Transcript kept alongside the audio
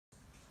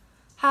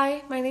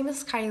Hi, my name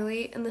is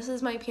Kylie, and this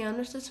is my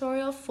piano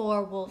tutorial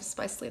for Wolves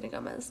by Selena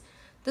Gomez.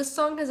 This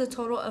song has a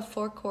total of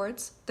 4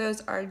 chords. Those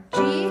are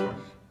G,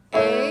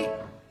 A,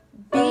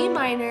 B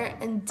minor,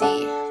 and D,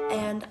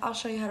 and I'll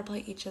show you how to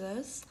play each of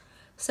those.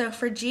 So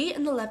for G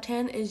in the left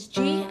hand is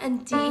G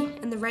and D.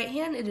 In the right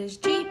hand it is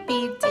G,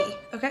 B, D,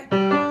 okay?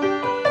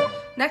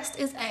 Next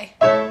is A.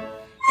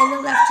 In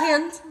the left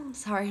hand,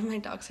 sorry, my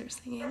dogs are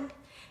singing.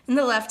 In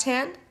the left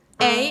hand,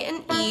 A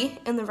and E.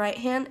 In the right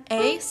hand,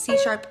 A, C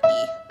sharp,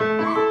 E.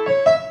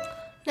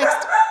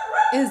 Next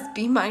is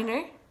B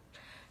minor.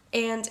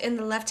 And in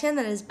the left hand,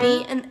 that is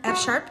B and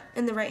F sharp.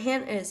 In the right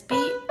hand, it is B,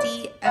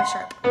 D, F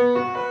sharp. And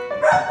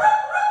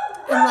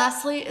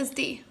lastly is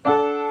D.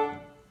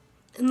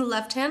 In the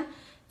left hand,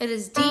 it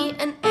is D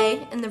and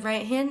A. In the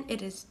right hand,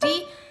 it is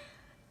D,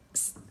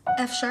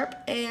 F sharp,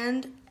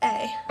 and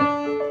A.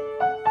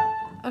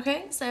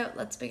 Okay, so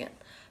let's begin.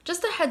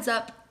 Just a heads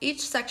up,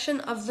 each section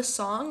of the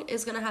song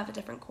is going to have a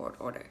different chord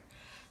order.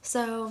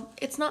 So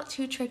it's not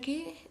too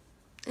tricky.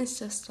 It's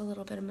just a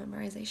little bit of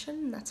memorization,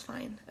 and that's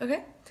fine,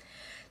 okay?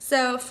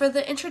 So for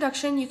the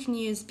introduction, you can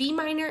use B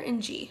minor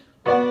and G,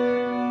 because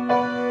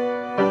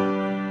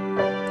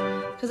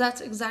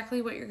that's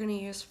exactly what you're going to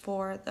use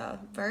for the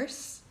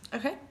verse,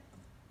 okay?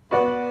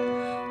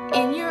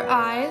 In your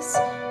eyes,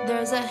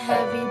 there's a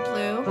heavy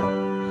blue,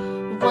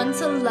 one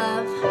to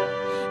love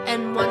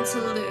and one to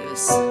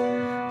lose.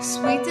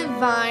 Sweet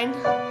divine,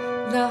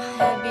 the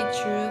heavy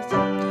truth,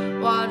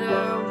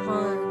 water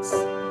once,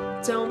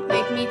 don't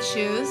make me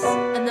choose.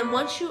 And then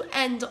once you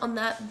end on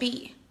that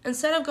B,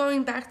 instead of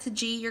going back to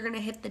G, you're gonna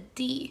hit the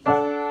D,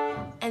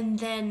 and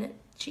then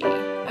G,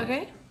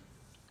 okay?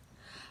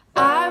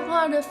 I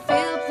wanna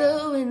feel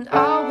blue and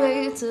I'll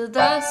wait till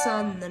the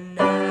sun, the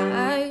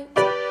night,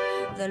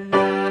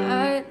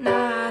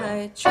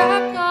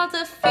 track all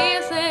the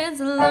feelings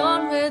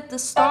alone with the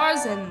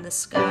stars in the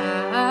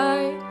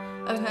sky,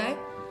 okay?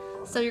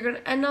 So you're going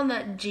to end on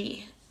that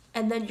G,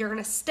 and then you're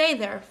going to stay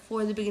there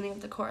for the beginning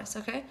of the chorus,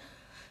 okay?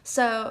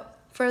 So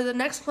for the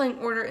next playing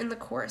order in the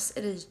chorus,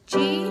 it is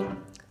G,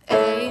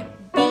 A,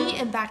 B,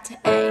 and back to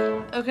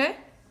A, okay?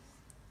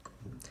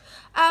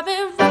 I've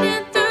been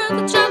running through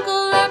the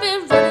jungle, I've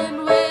been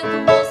running with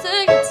the wolves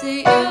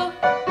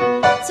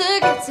to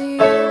get to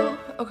you,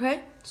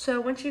 okay?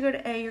 So once you go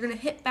to A, you're going to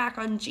hit back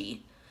on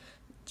G.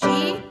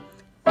 G,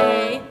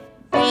 A,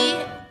 B,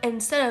 and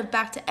instead of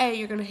back to A,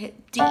 you're going to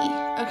hit D,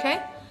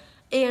 okay?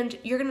 And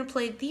you're going to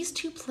play these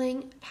 2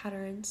 playing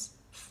patterns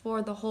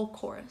for the whole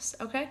chorus,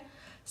 okay?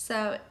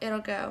 So it'll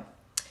go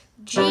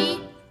G,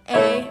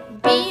 A,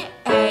 B,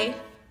 A,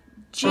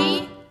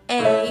 G,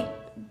 A,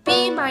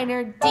 B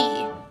minor,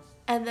 D.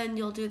 And then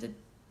you'll do the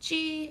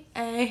G,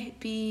 A,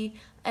 B,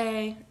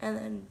 A, and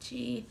then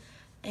G,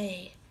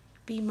 A,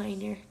 B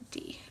minor,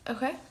 D,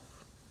 okay?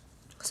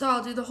 So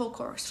I'll do the whole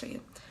chorus for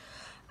you.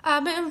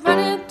 I've been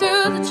running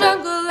through the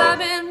jungle, I've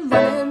been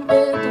running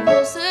with the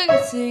wolves to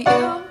get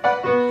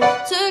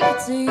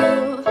to you.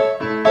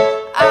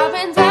 I've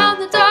been down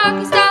the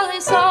darkest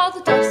alleys, saw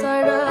the dark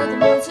side of the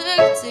moon to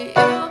get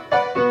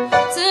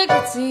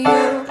to you.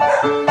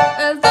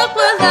 And look,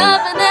 we're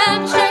loving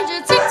every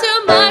stranger, take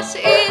too much to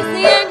ease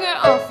the anger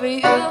off for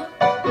you.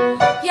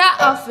 Yeah,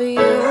 off for you.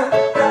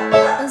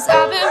 'Cause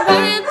I've been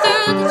running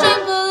through the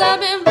jungle, I've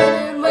been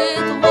running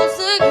with the wolves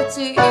to get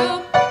to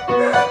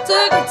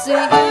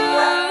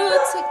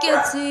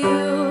you.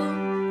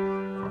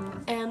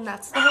 And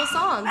that's the whole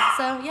song.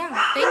 So yeah,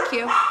 thank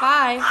you.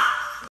 Bye.